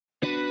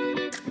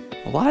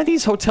lot of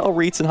these hotel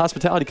REITs and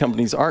hospitality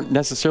companies aren't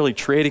necessarily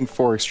trading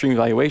for extreme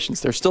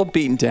valuations. They're still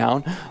beaten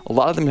down. A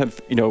lot of them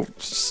have,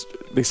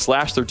 they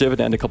slashed their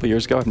dividend a couple of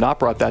years ago, have not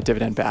brought that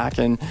dividend back,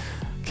 and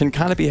can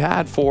kind of be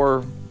had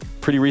for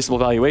pretty reasonable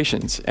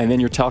valuations. And then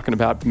you're talking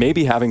about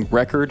maybe having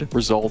record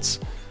results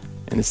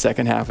in the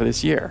second half of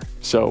this year.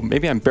 So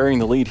maybe I'm burying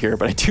the lead here,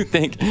 but I do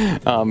think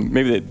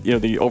maybe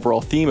that the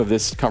overall theme of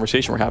this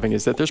conversation we're having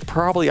is that there's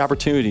probably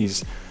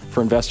opportunities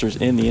for investors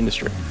in the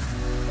industry.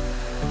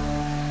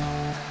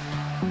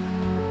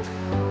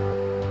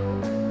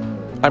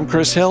 I'm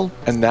Chris Hill,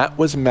 and that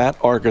was Matt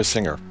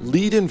Argersinger,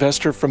 lead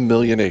investor from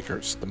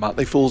Millionacres, the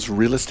Motley Fool's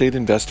real estate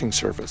investing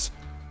service.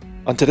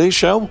 On today's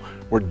show,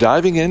 we're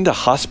diving into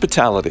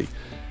hospitality.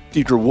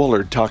 Deidre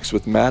Woollard talks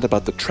with Matt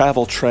about the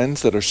travel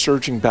trends that are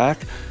surging back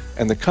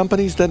and the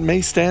companies that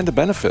may stand to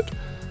benefit.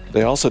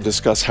 They also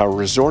discuss how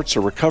resorts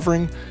are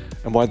recovering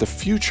and why the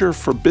future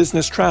for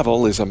business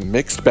travel is a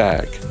mixed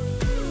bag.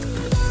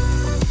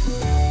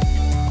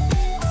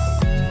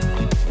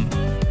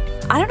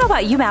 I don't know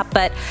about you, Matt,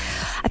 but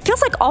it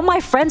feels like all my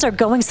friends are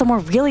going somewhere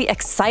really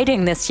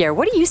exciting this year.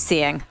 What are you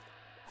seeing?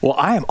 Well,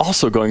 I am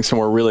also going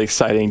somewhere really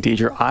exciting,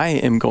 Deidre. I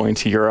am going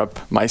to Europe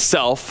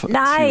myself.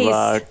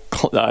 Nice.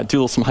 To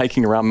do some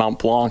hiking around Mont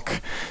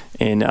Blanc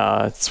in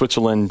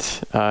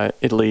Switzerland,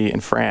 Italy,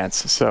 and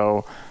France.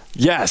 So,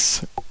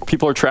 yes,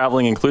 people are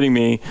traveling, including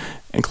me,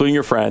 including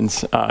your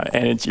friends,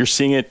 and you're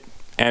seeing it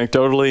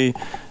anecdotally.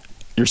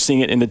 You're seeing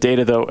it in the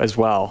data, though, as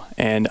well.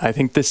 And I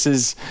think this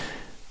is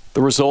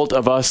the result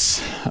of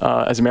us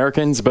as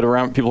Americans, but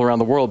people around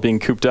the world being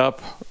cooped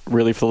up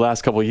really for the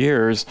last couple of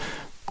years,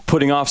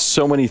 putting off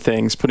so many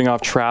things, putting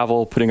off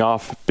travel, putting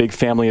off big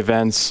family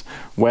events,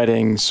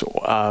 weddings,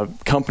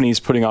 companies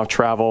putting off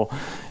travel.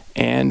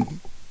 And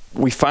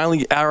we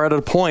finally are at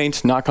a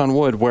point, knock on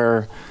wood,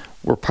 where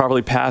we're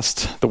probably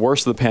past the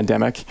worst of the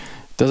pandemic.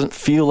 Doesn't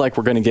feel like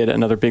we're going to get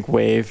another big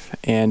wave.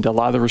 And a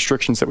lot of the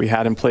restrictions that we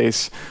had in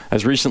place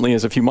as recently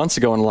as a few months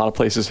ago in a lot of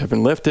places have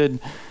been lifted.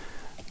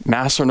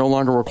 Masks are no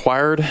longer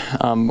required,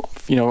 on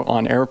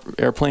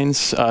airplanes,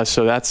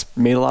 so that's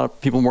made a lot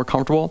of people more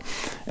comfortable.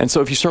 And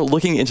so if you start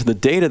looking into the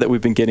data that we've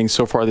been getting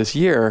so far this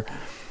year,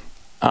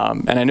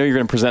 and I know you're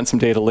going to present some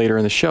data later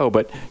in the show,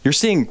 but you're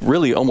seeing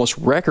really almost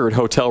record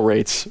hotel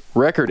rates,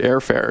 record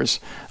airfares,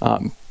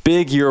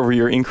 big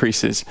year-over-year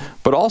increases,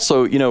 but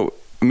also,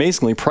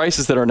 amazingly,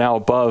 prices that are now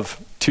above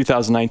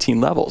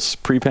 2019 levels,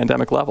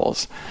 pre-pandemic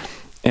levels.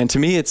 And to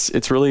me, it's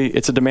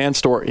a demand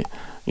story.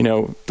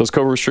 Those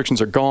COVID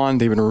restrictions are gone.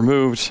 They've been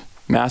removed.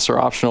 Masks are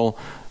optional.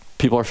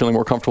 People are feeling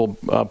more comfortable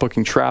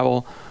booking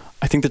travel.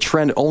 I think the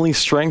trend only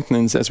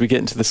strengthens as we get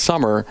into the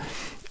summer.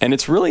 And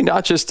it's really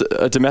not just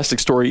a domestic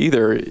story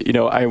either.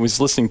 I was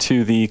listening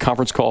to the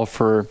conference call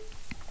for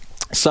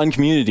Sun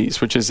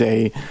Communities, which is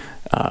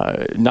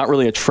not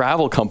really a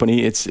travel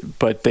company.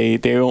 But they're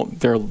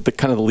the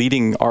kind of the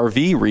leading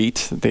RV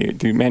REIT. They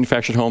do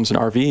manufactured homes and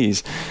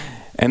RVs.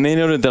 And they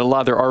noted that a lot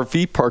of their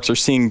RV parks are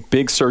seeing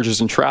big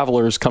surges in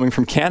travelers coming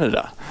from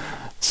Canada.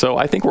 So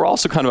I think we're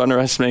also kind of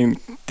underestimating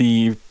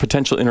the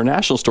potential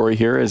international story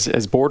here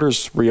as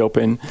borders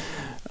reopen.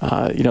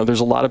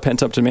 There's a lot of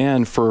pent-up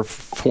demand for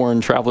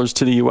foreign travelers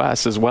to the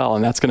U.S. as well,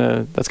 and that's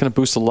gonna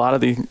boost a lot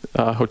of the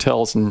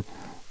hotels and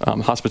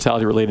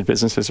hospitality-related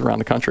businesses around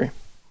the country.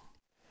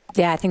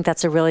 Yeah, I think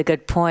that's a really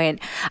good point.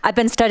 I've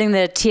been studying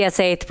the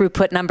TSA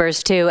throughput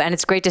numbers too, and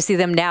it's great to see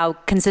them now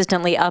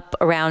consistently up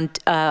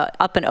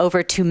and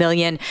over 2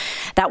 million.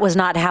 That was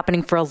not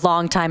happening for a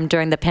long time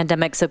during the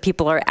pandemic, so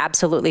people are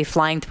absolutely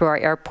flying through our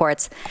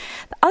airports.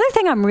 The other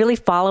thing I'm really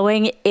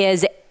following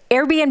is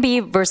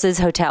Airbnb versus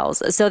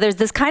hotels. So there's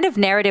this kind of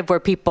narrative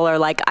where people are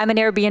like, I'm an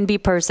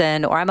Airbnb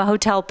person or I'm a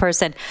hotel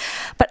person.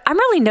 But I'm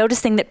really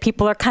noticing that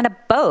people are kind of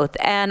both.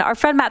 And our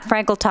friend Matt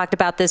Frankel talked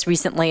about this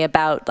recently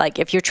about like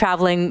if you're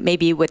traveling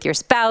maybe with your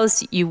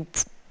spouse, you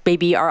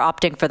maybe are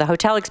opting for the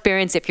hotel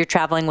experience. If you're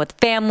traveling with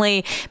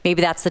family,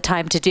 maybe that's the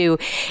time to do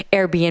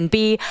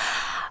Airbnb.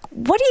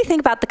 What do you think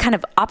about the kind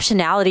of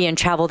optionality in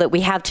travel that we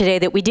have today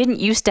that we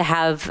didn't used to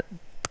have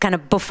kind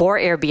of before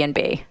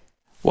Airbnb?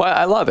 Well,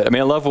 I love it.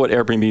 I love what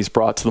Airbnb's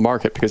brought to the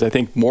market because I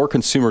think more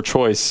consumer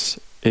choice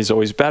is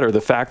always better. The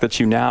fact that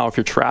if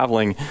you're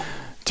traveling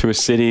to a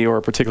city or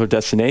a particular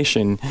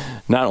destination,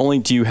 not only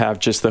do you have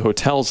just the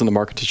hotels in the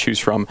market to choose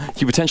from,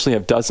 you potentially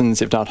have dozens,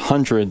 if not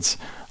hundreds,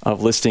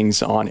 of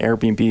listings on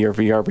Airbnb or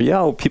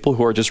VRBO, people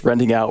who are just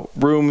renting out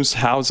rooms,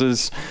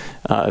 houses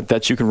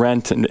that you can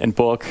rent and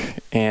book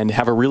and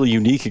have a really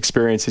unique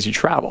experience as you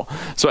travel.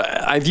 So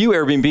I view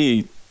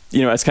Airbnb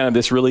as kind of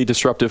this really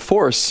disruptive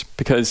force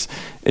because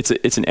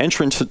it's an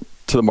entrant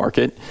to the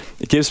market.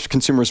 It gives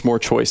consumers more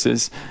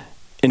choices.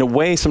 In a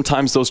way,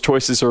 sometimes those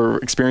choices or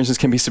experiences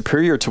can be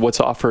superior to what's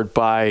offered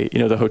by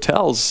the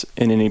hotels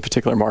in any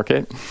particular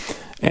market.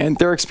 And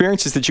there are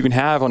experiences that you can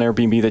have on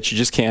Airbnb that you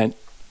just can't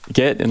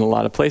get in a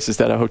lot of places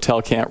that a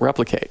hotel can't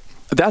replicate.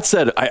 That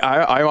said,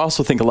 I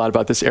also think a lot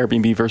about this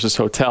Airbnb versus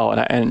hotel,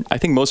 and I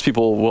think most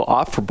people will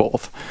opt for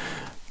both.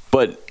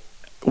 But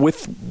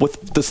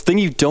with this thing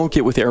you don't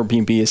get with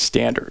Airbnb is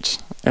standards.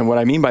 And what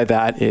I mean by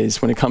that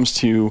is when it comes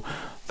to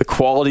the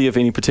quality of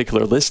any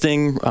particular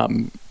listing,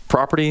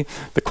 property,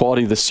 the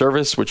quality of the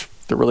service, which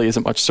there really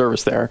isn't much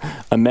service there,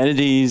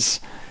 amenities.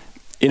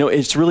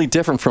 It's really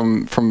different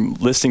from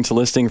listing to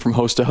listing, from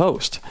host to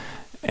host.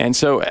 And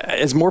so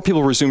as more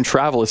people resume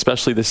travel,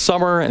 especially this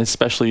summer, and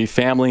especially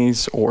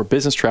families or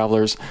business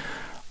travelers,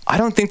 I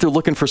don't think they're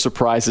looking for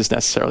surprises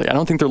necessarily. I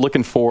don't think they're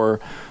looking for,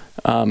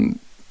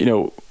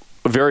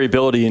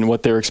 variability in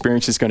what their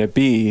experience is going to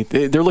be.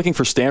 They're looking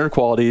for standard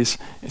qualities,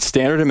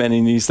 standard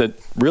amenities that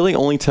really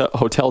only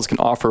hotels can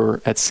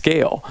offer at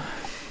scale.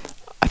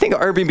 I think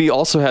Airbnb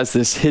also has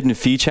this hidden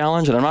fee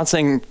challenge, and I'm not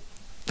saying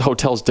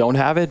hotels don't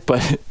have it,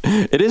 but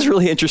it is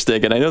really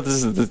interesting. And I know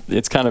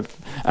it's kind of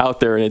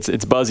out there and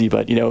it's buzzy,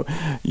 but you'll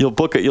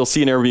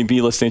see an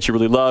Airbnb listing that you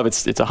really love.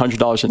 It's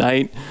 $100 a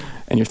night,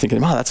 and you're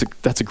thinking, wow,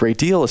 that's a great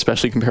deal,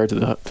 especially compared to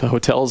the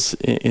hotels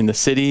in the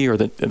city or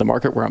the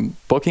market where I'm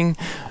booking.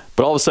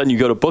 But all of a sudden you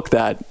go to book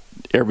that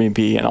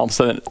Airbnb, and all of a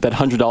sudden that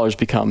 $100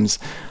 becomes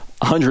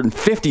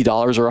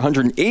 $150 or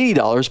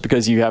 $180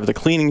 because you have the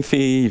cleaning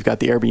fee, you've got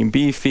the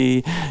Airbnb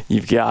fee,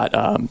 you've got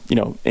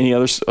any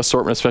other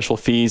assortment of special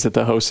fees that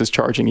the host is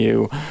charging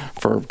you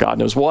for God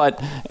knows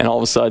what, and all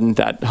of a sudden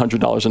that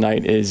 $100 a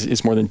night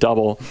is more than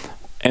double.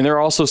 And there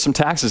are also some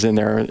taxes in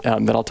there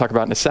that I'll talk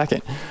about in a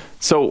second.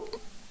 So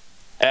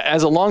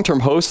as a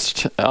long-term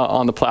host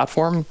on the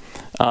platform,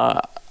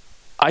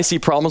 I see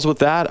problems with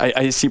that.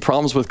 I see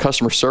problems with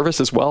customer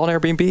service as well on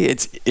Airbnb.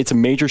 It's a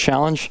major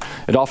challenge.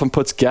 It often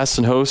puts guests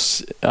and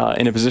hosts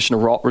in a position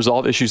to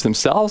resolve issues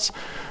themselves,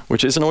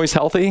 which isn't always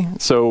healthy.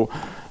 So,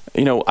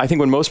 I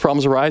think when most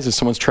problems arise is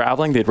someone's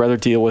traveling, they'd rather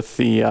deal with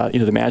the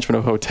management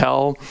of a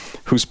hotel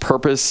whose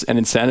purpose and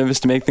incentive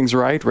is to make things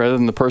right, rather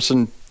than the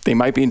person they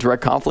might be in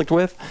direct conflict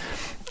with.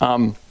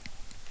 And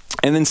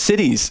then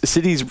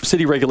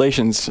city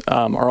regulations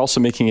are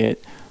also making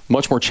it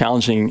much more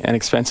challenging and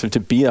expensive to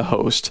be a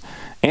host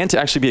and to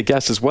actually be a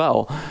guest as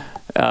well.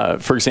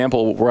 For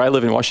example, where I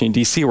live in Washington,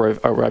 D.C., where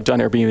I've done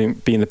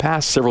Airbnb in the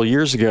past, several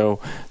years ago,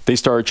 they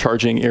started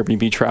charging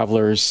Airbnb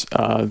travelers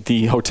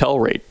the hotel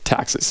rate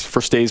taxes for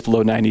stays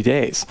below 90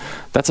 days.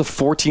 That's a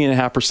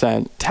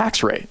 14.5%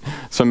 tax rate.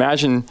 So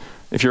imagine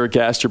if you're a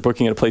guest, you're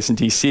booking at a place in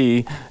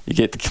D.C., you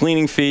get the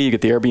cleaning fee, you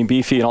get the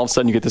Airbnb fee, and all of a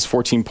sudden you get this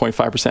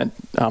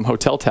 14.5%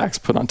 hotel tax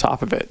put on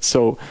top of it.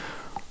 So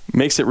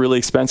makes it really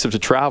expensive to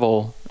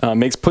travel,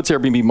 puts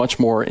Airbnb much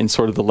more in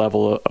sort of the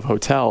level of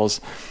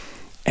hotels.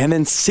 And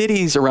then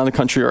cities around the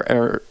country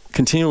are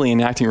continually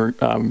enacting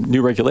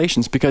new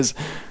regulations because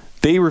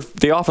they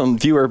often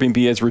view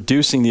Airbnb as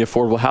reducing the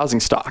affordable housing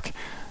stock.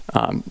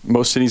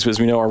 Most cities, as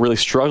we know, are really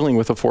struggling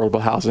with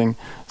affordable housing.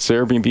 So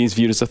Airbnb is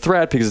viewed as a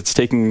threat because it's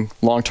taking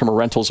long-term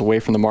rentals away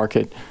from the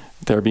market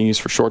that are being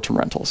used for short-term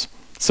rentals.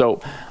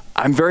 So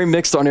I'm very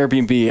mixed on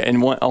Airbnb.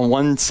 And on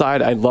one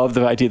side, I love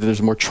the idea that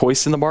there's more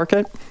choice in the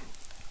market.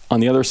 On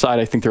the other side,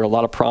 I think there are a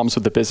lot of problems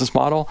with the business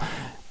model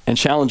and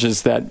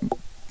challenges that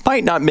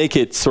might not make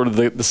it sort of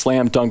the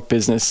slam dunk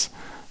business,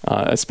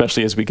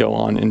 especially as we go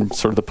on in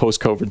sort of the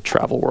post-COVID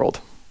travel world.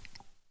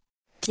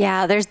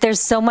 Yeah, there's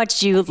so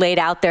much you laid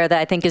out there that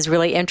I think is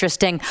really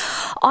interesting.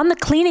 On the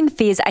cleaning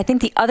fees, I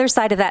think the other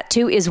side of that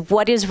too is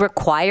what is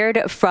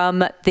required from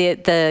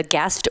the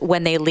guest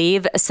when they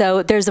leave.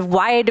 So there's a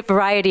wide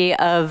variety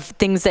of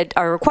things that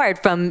are required,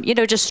 from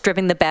just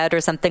stripping the bed or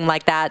something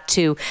like that,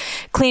 to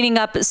cleaning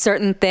up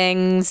certain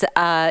things,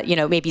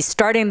 maybe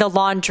starting the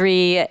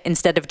laundry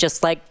instead of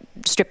just like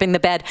stripping the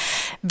bed.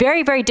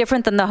 Very, very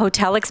different than the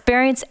hotel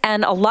experience.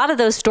 And a lot of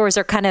those stores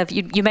are kind of,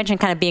 you mentioned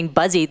kind of being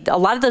buzzy. A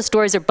lot of those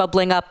stores are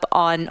bubbling up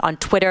on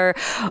Twitter.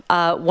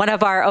 One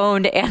of our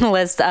own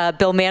analysts,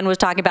 Bill Mann, was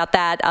talking about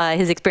that,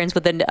 his experience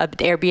with an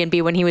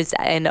Airbnb when he was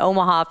in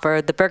Omaha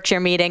for the Berkshire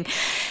meeting.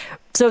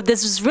 So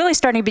this is really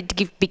starting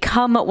to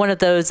become one of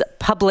those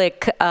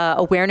public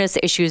awareness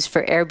issues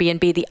for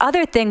Airbnb. The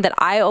other thing that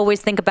I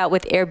always think about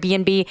with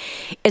Airbnb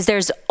is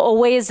there's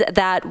always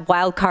that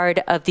wild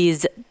card of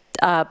these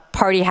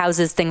party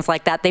houses, things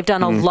like that. They've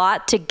done a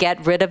lot to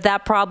get rid of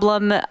that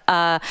problem,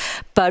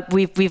 but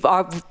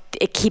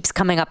it keeps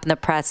coming up in the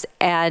press,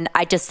 and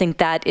I just think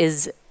that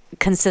is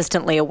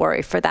consistently a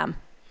worry for them.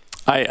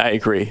 I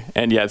agree.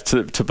 And yeah,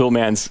 to Bill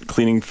Mann's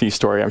cleaning fee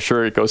story, I'm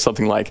sure it goes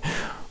something like,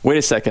 wait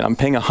a second, I'm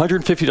paying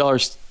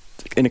 $150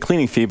 in a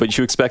cleaning fee, but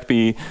you expect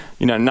me,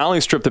 not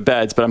only strip the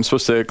beds, but I'm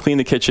supposed to clean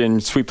the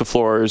kitchen, sweep the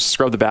floors,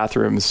 scrub the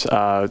bathrooms.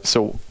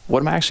 So what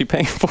am I actually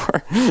paying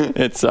for?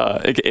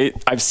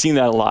 I've seen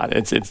that a lot.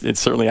 It's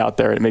certainly out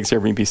there. It makes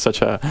Airbnb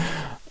such a,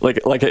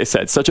 like I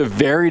said, such a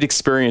varied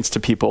experience to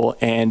people.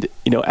 And,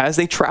 as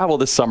they travel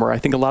this summer, I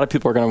think a lot of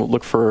people are going to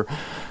look for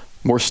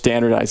more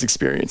standardized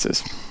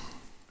experiences.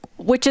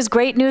 Which is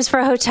great news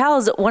for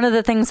hotels. One of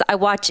the things I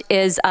watch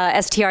is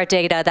STR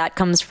data that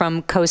comes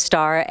from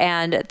CoStar,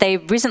 and they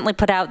recently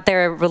put out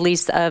their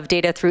release of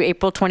data through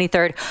April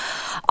 23rd.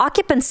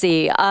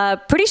 Occupancy,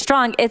 pretty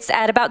strong. It's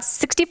at about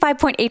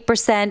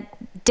 65.8%,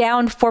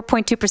 down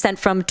 4.2%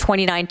 from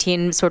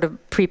 2019, sort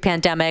of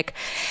pre-pandemic.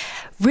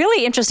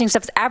 Really interesting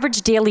stuff.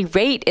 Average daily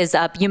rate is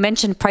up. You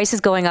mentioned prices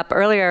going up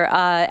earlier.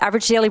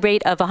 Average daily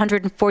rate of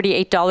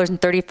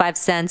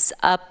 $148.35,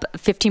 up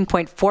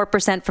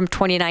 15.4% from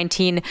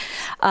 2019.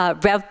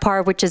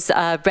 RevPAR, which is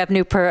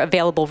revenue per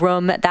available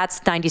room,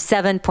 that's over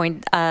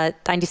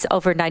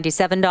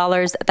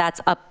 $97.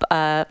 That's up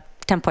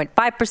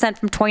 10.5%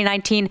 from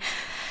 2019.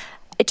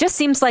 It just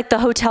seems like the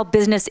hotel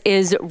business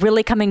is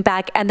really coming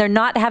back, and they're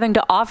not having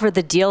to offer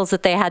the deals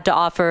that they had to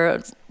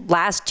offer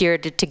last year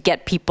to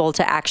get people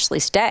to actually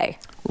stay.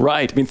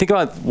 Right. I mean, think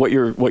about what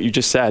you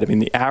just said. I mean,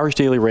 the average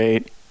daily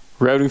rate,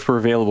 revenue per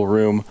available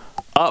room,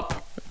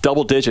 up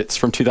double digits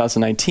from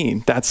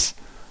 2019. That's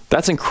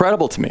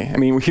incredible to me. I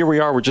mean, here we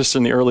are. We're just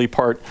in the early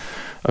part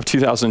of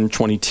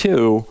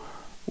 2022.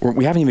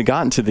 We haven't even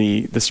gotten to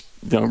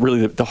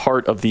the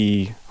heart of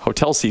the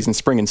hotel season,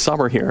 spring and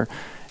summer here,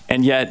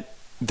 and yet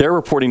they're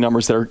reporting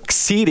numbers that are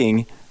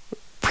exceeding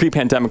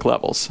pre-pandemic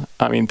levels.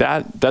 I mean,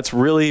 that's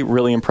really,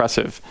 really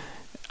impressive.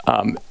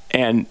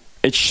 And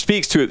it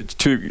speaks to,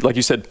 like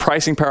you said,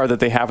 pricing power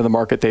that they have in the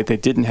market that they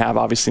didn't have,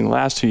 obviously, in the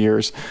last 2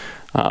 years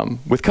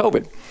with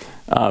COVID.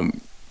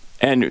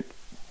 And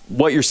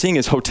what you're seeing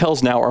is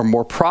hotels now are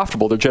more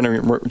profitable. They're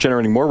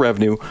generating more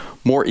revenue,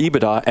 more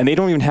EBITDA, and they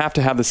don't even have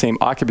to have the same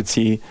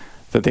occupancy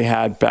that they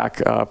had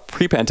back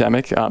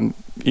pre-pandemic.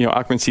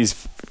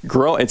 Occupancy's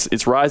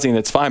it's rising and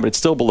it's fine, but it's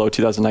still below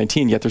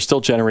 2019, yet they're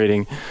still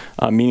generating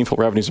meaningful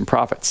revenues and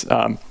profits.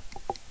 And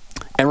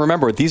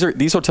remember,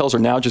 these hotels are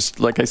now,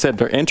 just like I said,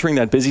 they're entering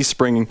that busy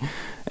spring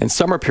and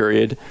summer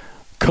period.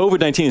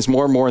 COVID-19 is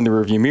more and more in the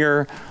rearview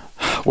mirror.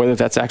 Whether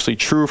that's actually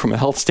true from a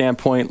health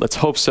standpoint, let's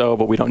hope so,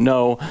 but we don't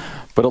know.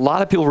 But a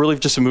lot of people really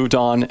just moved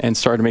on and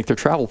started to make their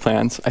travel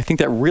plans. I think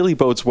that really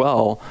bodes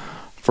well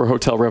for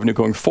hotel revenue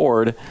going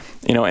forward,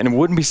 and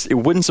it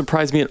wouldn't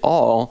surprise me at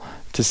all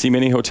to see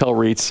many hotel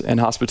REITs and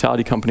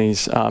hospitality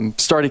companies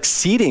start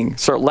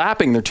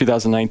lapping their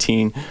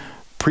 2019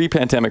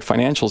 pre-pandemic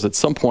financials at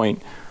some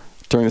point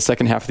during the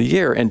second half of the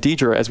year. And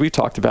Deidre, as we've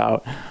talked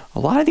about, a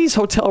lot of these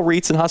hotel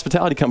REITs and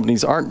hospitality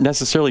companies aren't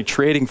necessarily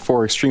trading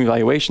for extreme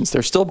valuations.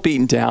 They're still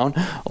beaten down.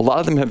 A lot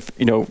of them have,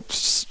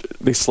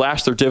 they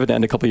slashed their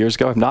dividend a couple of years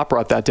ago, have not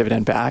brought that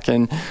dividend back,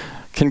 and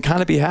can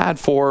kind of be had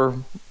for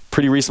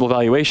pretty reasonable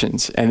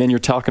valuations. And then you're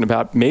talking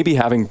about maybe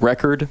having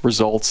record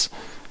results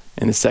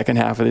in the second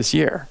half of this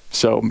year.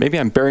 So maybe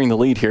I'm burying the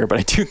lead here, but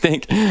I do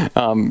think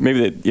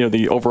maybe that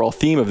the overall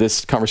theme of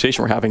this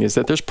conversation we're having is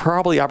that there's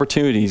probably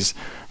opportunities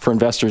for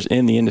investors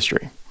in the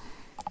industry.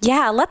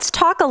 Yeah, let's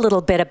talk a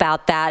little bit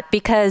about that,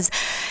 because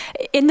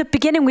in the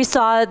beginning we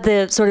saw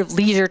the sort of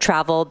leisure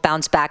travel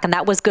bounce back, and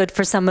that was good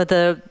for some of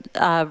the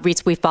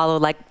REITs we follow,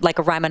 like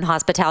a Ryman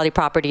Hospitality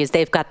Properties.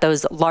 They've got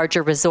those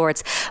larger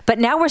resorts. But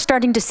now we're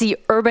starting to see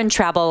urban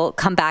travel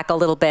come back a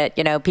little bit.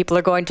 People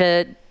are going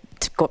to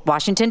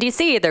Washington,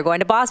 D.C., they're going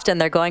to Boston,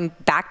 they're going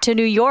back to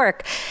New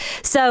York.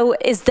 So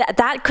is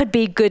that could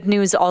be good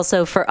news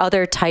also for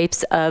other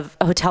types of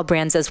hotel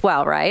brands as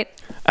well, right?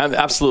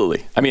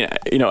 Absolutely. I mean,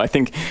 I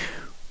think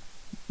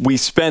we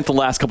spent the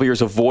last couple of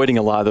years avoiding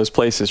a lot of those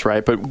places,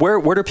 right? But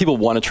where do people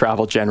want to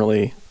travel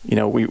generally?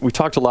 We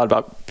talked a lot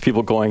about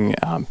people going,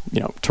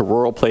 to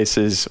rural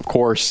places, of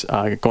course,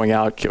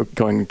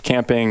 going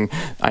camping.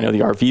 I know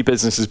the RV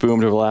business has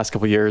boomed over the last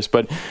couple of years,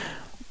 but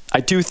I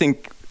do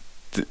think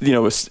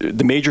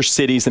the major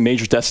cities, the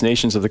major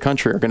destinations of the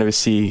country are going to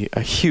see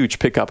a huge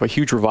pickup, a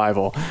huge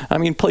revival. I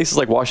mean, places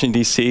like Washington,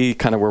 D.C.,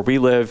 kind of where we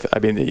live, I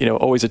mean,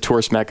 always a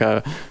tourist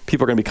mecca.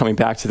 People are going to be coming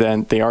back to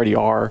them. They already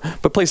are.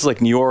 But places like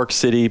New York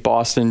City,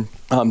 Boston,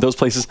 those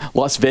places,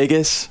 Las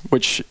Vegas,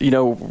 which,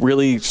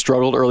 really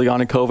struggled early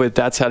on in COVID,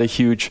 that's had a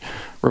huge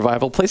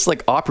revival. Places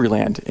like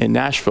Opryland in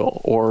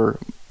Nashville or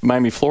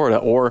Miami, Florida,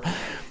 or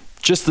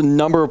just the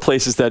number of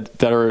places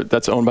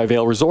that's owned by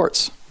Vail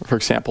Resorts, for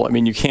example. I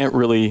mean, you can't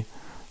really...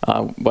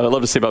 what I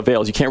love to say about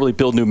Vail is you can't really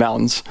build new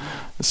mountains.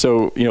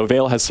 So,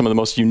 Vail has some of the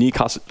most unique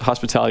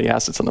hospitality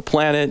assets on the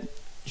planet.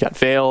 You got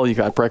Vail, you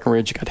got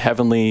Breckenridge, you got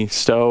Heavenly,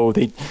 Stowe.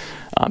 They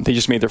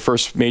just made their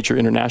first major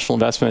international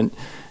investment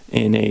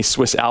in a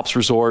Swiss Alps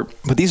resort.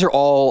 But these are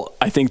all,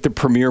 I think, the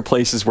premier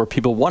places where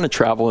people want to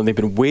travel and they've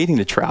been waiting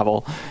to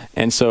travel.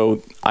 And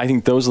so I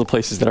think those are the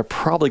places that are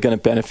probably going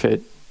to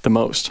benefit the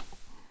most.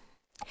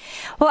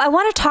 Well, I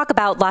want to talk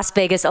about Las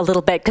Vegas a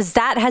little bit, because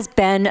that has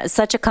been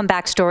such a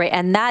comeback story,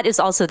 and that is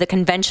also the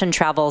convention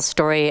travel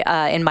story,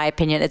 in my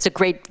opinion. It's a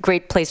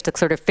great place to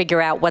sort of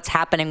figure out what's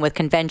happening with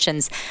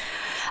conventions.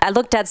 I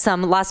looked at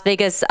some Las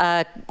Vegas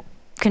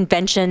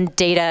convention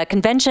data.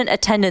 Convention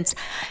attendance,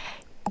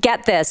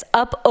 get this,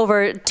 up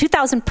over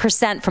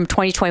 2,000% from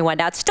 2021.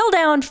 Now, it's still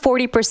down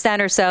 40%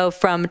 or so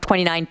from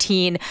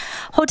 2019.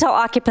 Hotel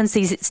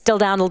occupancy is still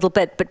down a little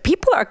bit, but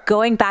people are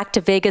going back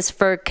to Vegas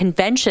for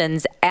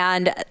conventions,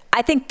 and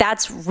I think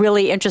that's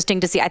really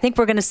interesting to see. I think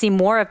we're going to see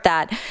more of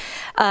that.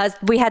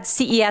 We had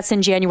CES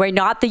in January,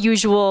 not the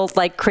usual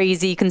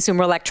crazy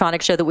consumer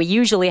electronics show that we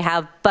usually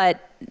have,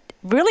 but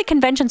really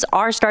conventions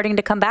are starting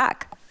to come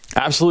back.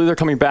 Absolutely, they're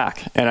coming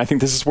back. And I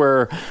think this is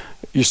where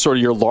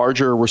your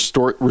larger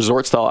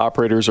resort-style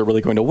operators are really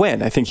going to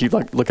win. I think you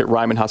look at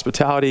Ryman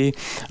Hospitality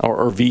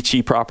or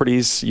Vici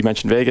Properties. You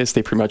mentioned Vegas.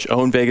 They pretty much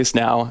own Vegas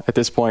now at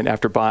this point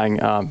after buying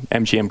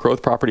MGM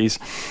Growth Properties.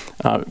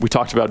 We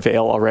talked about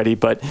Vail already,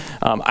 but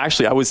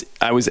actually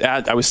I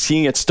was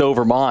seeing at Stowe,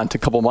 Vermont a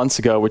couple months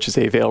ago, which is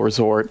a Vail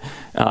resort,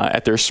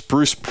 at their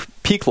Spruce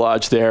Peak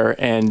Lodge there,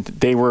 and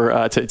they were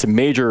it's a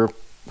major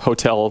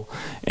hotel,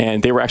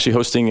 and they were actually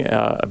hosting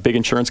a big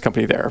insurance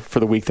company there for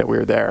the week that we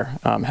were there,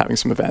 having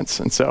some events.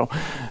 And so,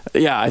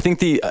 yeah, I think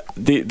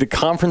the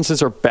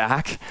conferences are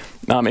back.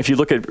 If you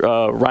look at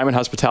Ryman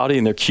Hospitality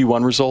and their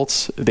Q1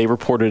 results, they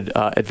reported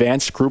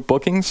advanced group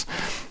bookings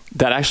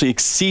that actually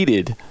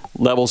exceeded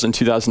levels in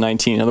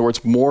 2019. In other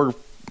words, more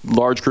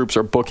large groups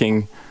are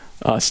booking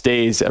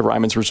stays at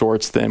Ryman's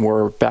resorts than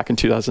were back in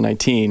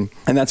 2019.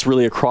 And that's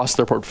really across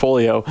their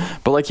portfolio.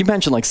 But like you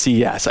mentioned, like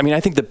CES, I mean, I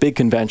think the big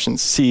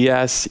conventions,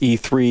 CES,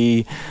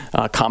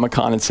 E3,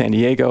 Comic-Con in San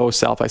Diego,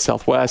 South by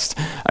Southwest,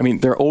 I mean,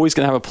 they're always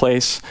going to have a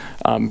place.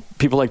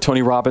 People like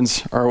Tony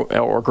Robbins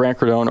or Grant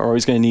Cardone are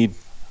always going to need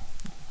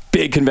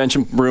big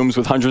convention rooms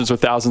with hundreds or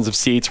thousands of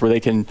seats where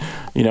they can,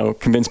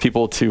 convince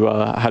people to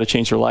how to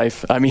change their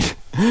life. I mean,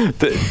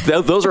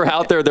 those are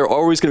out there. They're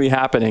always going to be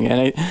happening.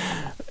 And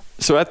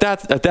so at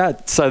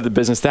that side of the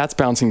business, that's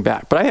bouncing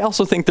back. But I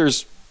also think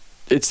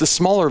it's the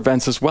smaller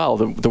events as well.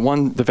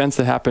 The events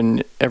that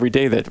happen every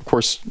day that, of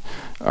course,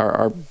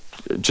 are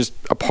just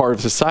a part of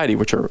society,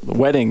 which are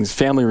weddings,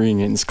 family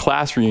reunions,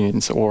 class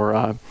reunions,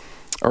 or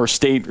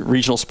state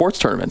regional sports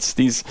tournaments.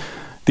 These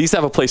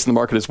have a place in the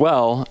market as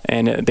well,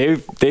 and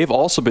they've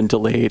also been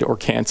delayed or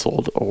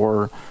canceled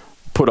or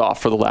put off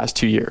for the last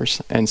 2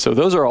 years. And so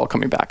those are all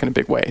coming back in a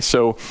big way.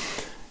 So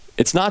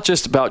it's not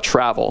just about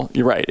travel.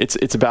 You're right.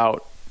 It's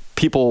about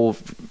people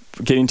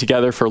getting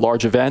together for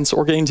large events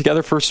or getting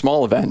together for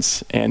small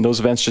events, and those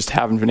events just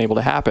haven't been able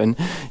to happen.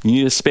 You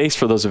need a space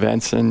for those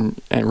events,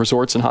 and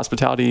resorts and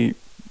hospitality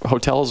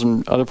hotels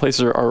and other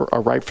places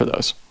are ripe for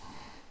those.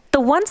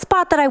 The one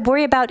spot that I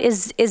worry about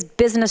is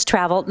business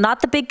travel,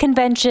 not the big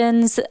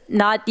conventions,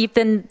 not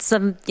even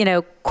some,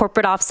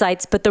 corporate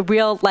offsites, but the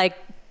real,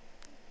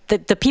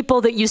 the people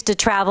that used to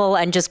travel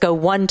and just go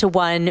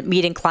one-to-one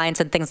meeting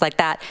clients and things like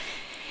that.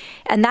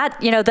 And that,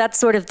 that's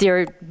sort of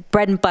your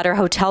bread and butter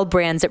hotel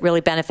brands that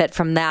really benefit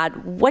from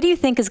that. What do you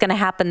think is going to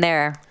happen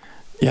there?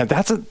 Yeah,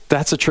 that's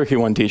a tricky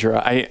one,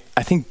 Deidre.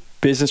 I think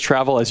business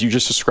travel, as you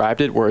just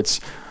described it, where it's,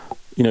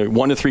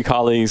 1 to 3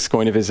 colleagues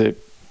going to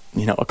visit,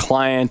 a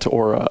client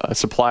or a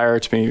supplier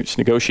to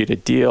negotiate a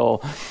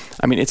deal.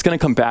 I mean, it's going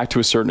to come back to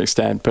a certain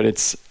extent, but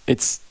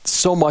it's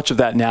so much of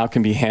that now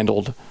can be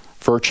handled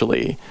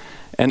virtually.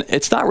 And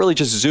it's not really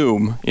just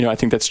Zoom. I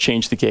think that's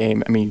changed the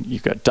game. I mean,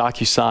 you've got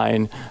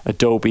DocuSign,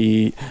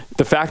 Adobe.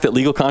 The fact that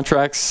legal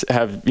contracts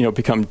have,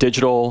 become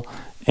digital,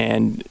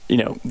 and,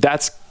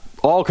 that's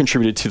all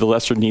contributed to the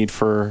lesser need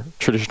for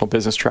traditional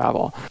business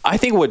travel. I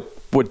think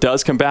what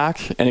does come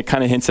back, and it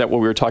kind of hints at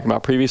what we were talking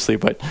about previously,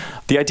 but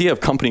the idea of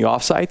company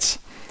offsites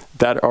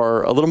that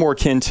are a little more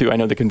akin to, I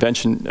know, the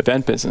convention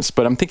event business,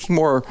 but I'm thinking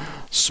more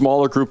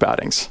smaller group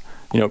outings,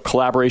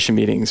 collaboration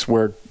meetings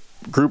where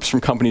groups from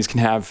companies can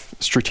have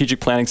strategic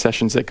planning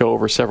sessions that go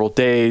over several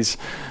days,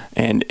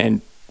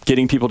 and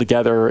getting people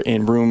together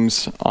in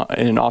rooms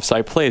in an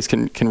offsite place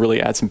can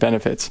really add some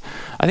benefits.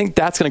 I think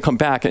that's going to come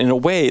back, and in a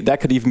way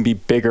that could even be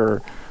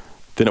bigger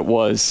than it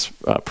was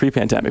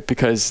pre-pandemic,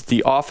 because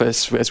the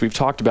office, as we've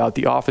talked about,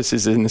 the office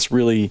is in this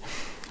really,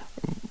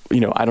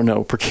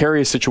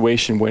 precarious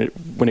situation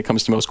when it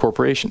comes to most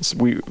corporations.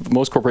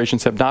 Most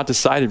corporations have not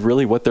decided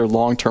really what their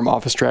long-term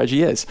office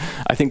strategy is.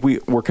 I think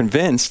we're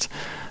convinced,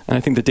 and I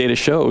think the data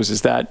shows,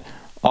 is that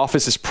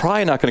office is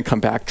probably not going to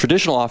come back.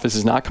 Traditional office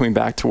is not coming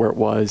back to where it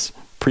was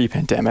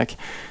pre-pandemic.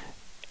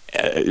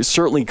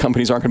 Certainly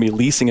companies aren't going to be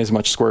leasing as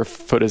much square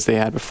foot as they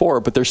had before,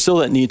 but there's still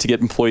that need to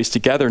get employees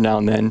together now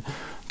and then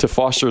to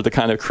foster the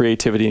kind of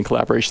creativity and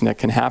collaboration that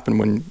can happen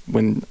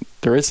when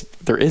there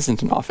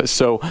isn't an office.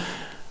 So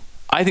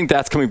I think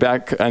that's coming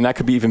back, and that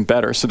could be even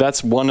better. So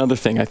that's one other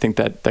thing I think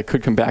that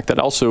could come back. That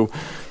also,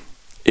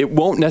 it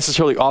won't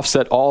necessarily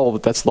offset all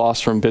that's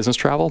lost from business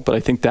travel, but I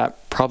think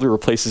that probably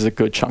replaces a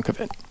good chunk of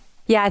it.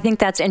 Yeah, I think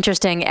that's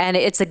interesting, and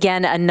it's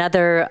again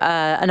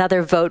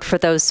another vote for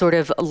those sort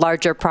of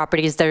larger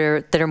properties that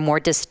are more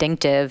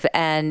distinctive.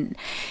 And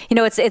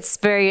it's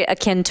very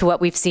akin to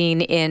what we've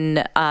seen in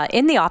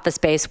the office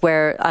space,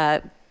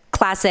 where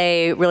Class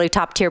A, really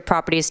top tier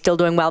properties still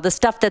doing well. The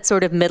stuff that's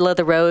sort of middle of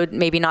the road,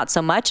 maybe not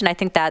so much. And I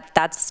think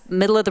that's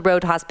middle of the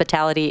road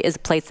hospitality is a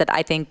place that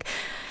I think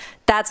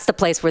that's the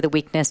place where the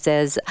weakness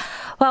is.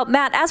 Well,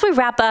 Matt, as we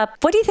wrap up,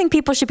 what do you think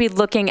people should be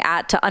looking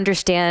at to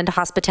understand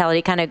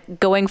hospitality kind of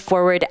going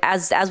forward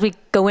as we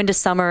go into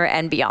summer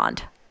and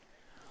beyond?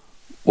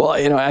 Well,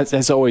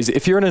 as always,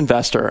 if you're an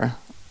investor,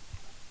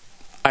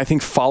 I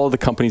think follow the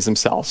companies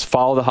themselves,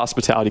 follow the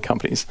hospitality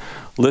companies,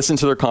 listen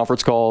to their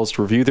conference calls,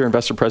 review their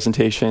investor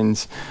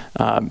presentations.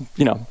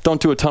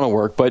 Don't do a ton of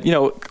work, but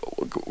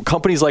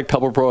companies like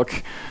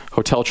Pebblebrook,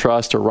 Hotel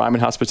Trust, or Ryman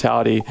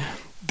Hospitality,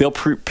 they'll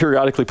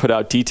periodically put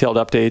out detailed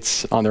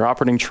updates on their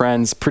operating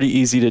trends, pretty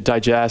easy to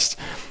digest.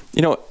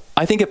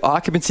 I think if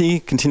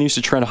occupancy continues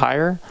to trend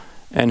higher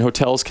and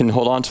hotels can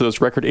hold on to those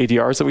record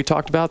ADRs that we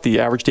talked about, the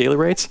average daily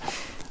rates,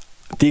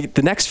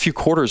 the next few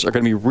quarters are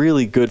going to be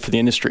really good for the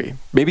industry,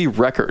 maybe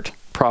record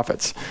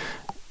profits.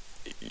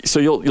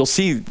 So you'll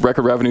see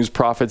record revenues,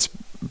 profits,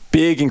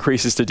 big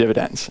increases to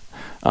dividends.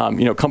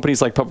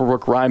 Companies like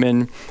Pebblebrook,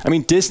 Ryman,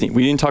 Disney.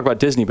 We didn't talk about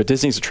Disney, but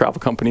Disney's a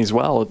travel company as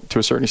well to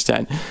a certain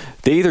extent.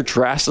 They either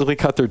drastically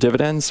cut their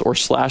dividends or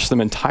slashed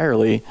them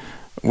entirely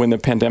when the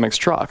pandemic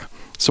struck.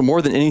 So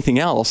more than anything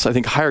else, I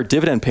think higher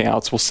dividend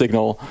payouts will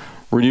signal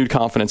renewed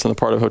confidence on the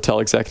part of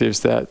hotel executives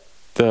that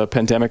the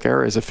pandemic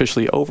era is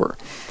officially over.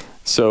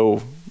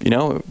 So,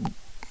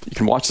 you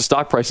can watch the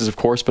stock prices, of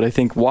course, but I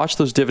think watch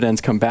those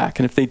dividends come back.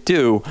 And if they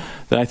do,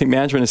 then I think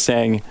management is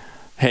saying,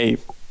 hey,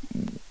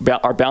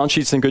 our balance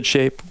sheet's in good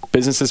shape,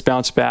 businesses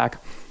bounce back,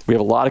 we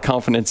have a lot of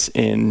confidence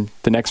in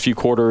the next few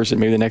quarters and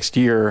maybe the next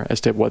year as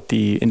to what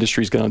the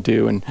industry is going to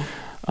do and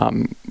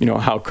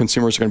how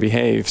consumers are going to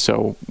behave.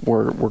 So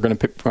we're going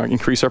to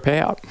increase our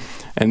payout.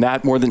 And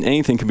that, more than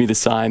anything, could be the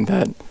sign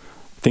that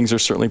things are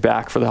certainly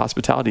back for the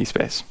hospitality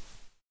space.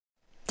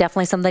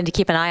 Definitely something to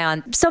keep an eye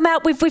on. So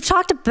Matt, we've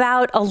talked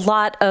about a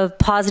lot of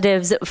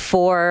positives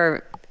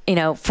for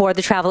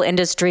the travel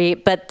industry,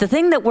 but the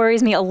thing that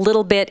worries me a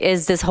little bit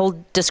is this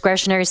whole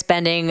discretionary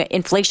spending.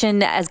 Inflation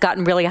has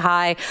gotten really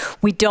high.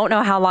 We don't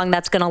know how long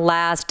that's going to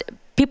last.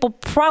 People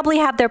probably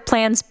have their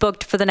plans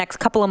booked for the next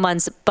couple of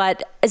months,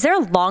 but is there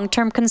a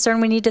long-term concern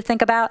we need to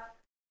think about?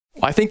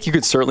 I think you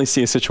could certainly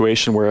see a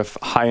situation where if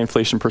high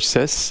inflation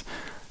persists,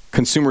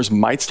 consumers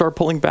might start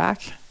pulling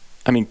back.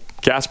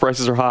 Gas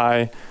prices are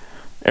high,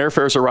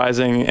 airfares are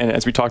rising, and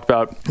as we talked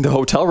about, the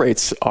hotel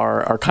rates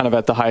are kind of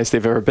at the highest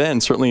they've ever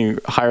been, certainly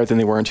higher than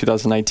they were in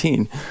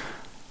 2019.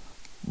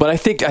 But I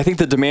think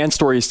the demand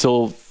story is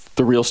still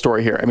the real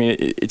story here.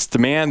 It's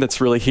demand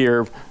that's really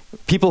here.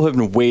 People have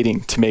been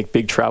waiting to make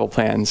big travel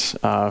plans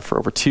for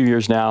over 2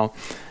 years now.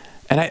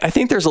 And I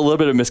think there's a little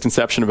bit of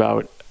misconception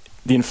about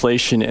the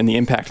inflation and the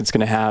impact it's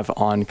going to have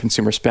on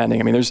consumer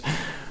spending.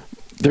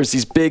 There's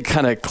these big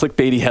kind of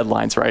clickbaity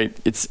headlines, right?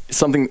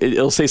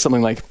 It'll say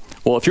something like,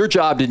 well, if your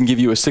job didn't give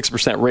you a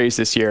 6% raise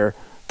this year,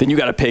 then you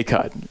got a pay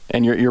cut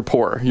and you're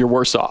poor, you're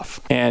worse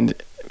off. And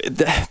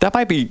that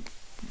might be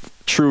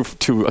true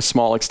to a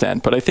small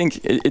extent, but I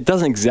think it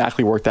doesn't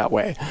exactly work that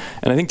way.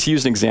 And I think to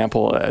use an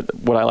example,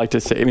 what I like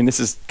to say, this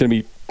is going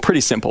to be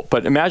pretty simple,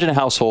 but imagine a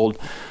household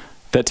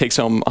that takes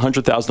home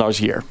 $100,000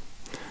 a year.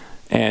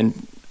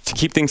 And to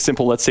keep things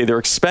simple, let's say their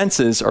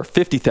expenses are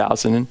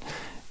 $50,000,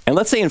 and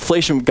let's say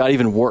inflation got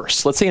even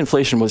worse. Let's say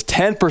inflation was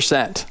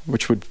 10%,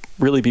 which would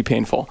really be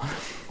painful.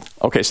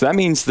 Okay, so that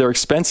means their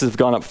expenses have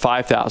gone up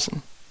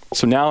 $5,000.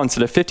 So now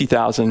instead of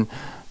 $50,000,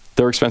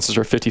 their expenses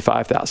are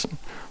 $55,000.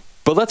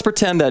 But let's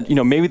pretend that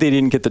maybe they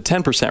didn't get the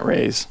 10%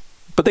 raise,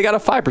 but they got a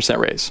 5%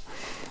 raise.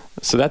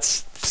 So that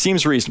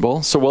seems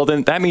reasonable. So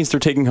then that means they're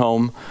taking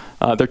home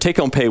their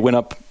take-home pay went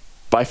up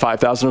by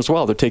 $5,000 as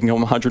well. They're taking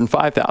home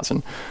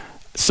 $105,000.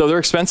 So their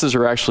expenses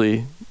are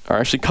actually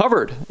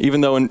covered,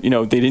 even though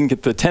they didn't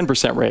get the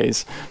 10%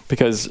 raise,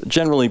 because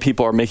generally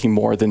people are making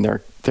more than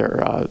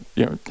they're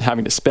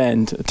having to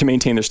spend to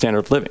maintain their standard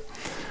of living.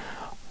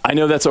 I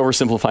know that's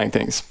oversimplifying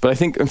things, but I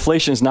think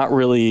inflation is not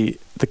really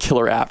the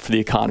killer app for the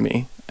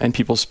economy and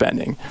people's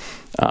spending.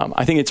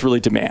 I think it's really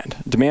demand.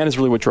 Demand is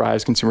really what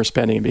drives consumer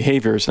spending and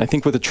behaviors. And I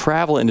think with the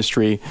travel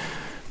industry,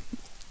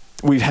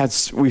 we've had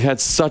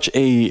such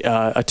a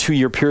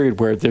 2-year period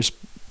where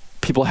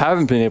people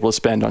haven't been able to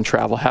spend on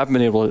travel, haven't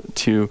been able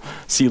to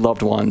see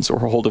loved ones or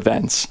hold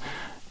events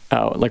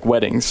like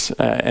weddings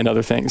and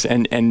other things.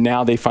 And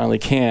now they finally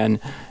can.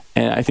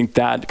 And I think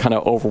that kind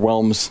of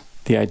overwhelms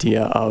the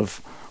idea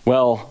of,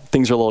 well,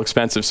 things are a little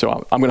expensive,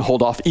 so I'm going to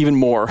hold off even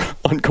more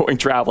on going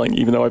traveling,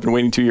 even though I've been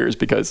waiting 2 years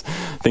because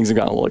things have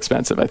gotten a little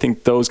expensive. I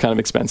think those kind of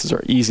expenses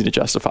are easy to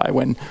justify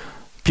when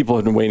people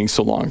have been waiting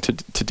so long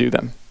to do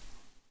them.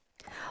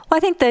 Well, I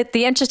think that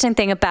the interesting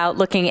thing about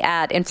looking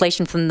at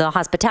inflation from the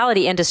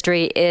hospitality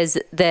industry is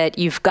that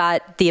you've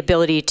got the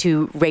ability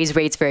to raise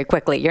rates very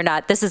quickly.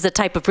 This is a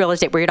type of real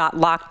estate where you're not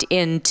locked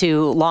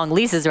into long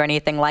leases or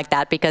anything like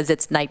that because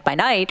it's night by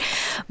night.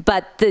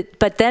 But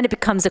then it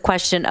becomes a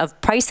question of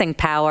pricing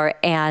power,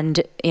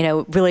 and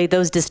really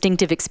those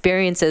distinctive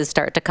experiences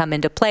start to come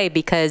into play,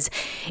 because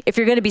if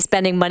you're going to be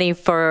spending money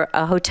for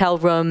a hotel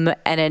room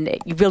and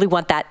you really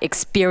want that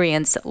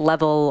experience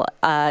level,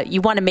 you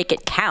want to make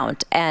it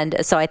count.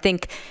 And so I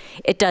think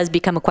it does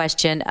become a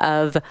question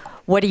of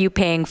what are you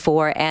paying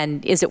for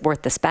and is it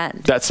worth the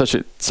spend? That's such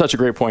a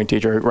great point,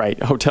 Deidre.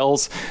 Right.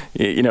 Hotels,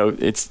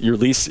 it's your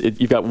lease.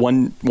 You've got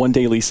one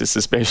day leases,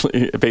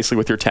 especially basically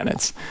with your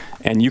tenants,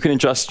 and you can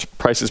adjust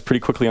prices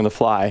pretty quickly on the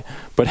fly.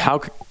 But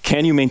how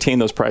can you maintain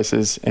those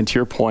prices? And to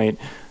your point,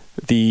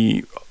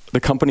 the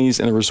companies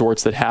and the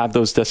resorts that have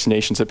those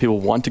destinations that people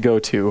want to go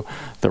to,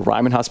 the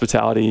Ryman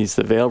Hospitalities,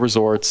 the Vail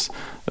Resorts,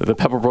 the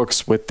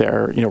Pebblebrook's with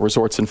their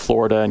resorts in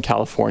Florida and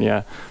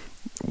California,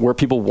 where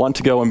people want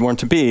to go and want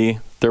to be,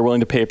 they're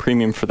willing to pay a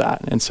premium for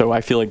that. And so I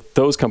feel like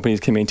those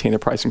companies can maintain their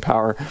pricing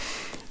power.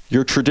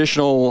 Your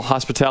traditional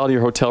hospitality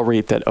or hotel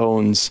REIT that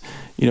owns,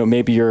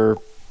 maybe your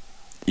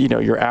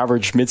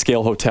average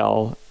mid-scale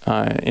hotel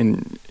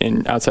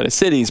in outside of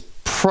cities,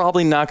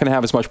 probably not going to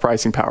have as much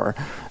pricing power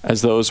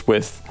as those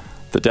with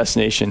the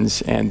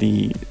destinations and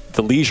the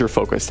leisure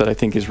focus that I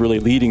think is really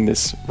leading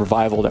this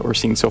revival that we're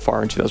seeing so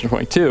far in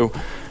 2022,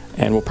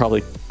 and will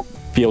probably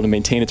be able to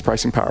maintain its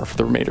pricing power for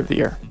the remainder of the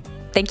year.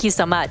 Thank you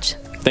so much.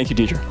 Thank you,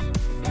 Deidre.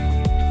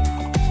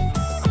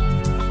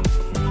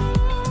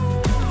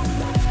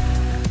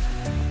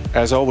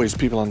 As always,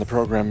 people on the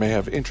program may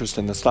have interest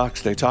in the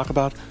stocks they talk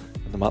about,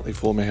 and the Motley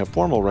Fool may have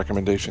formal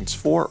recommendations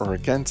for or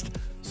against,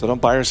 so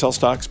don't buy or sell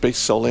stocks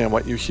based solely on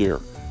what you hear.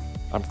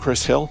 I'm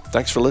Chris Hill.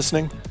 Thanks for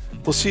listening.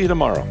 We'll see you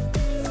tomorrow.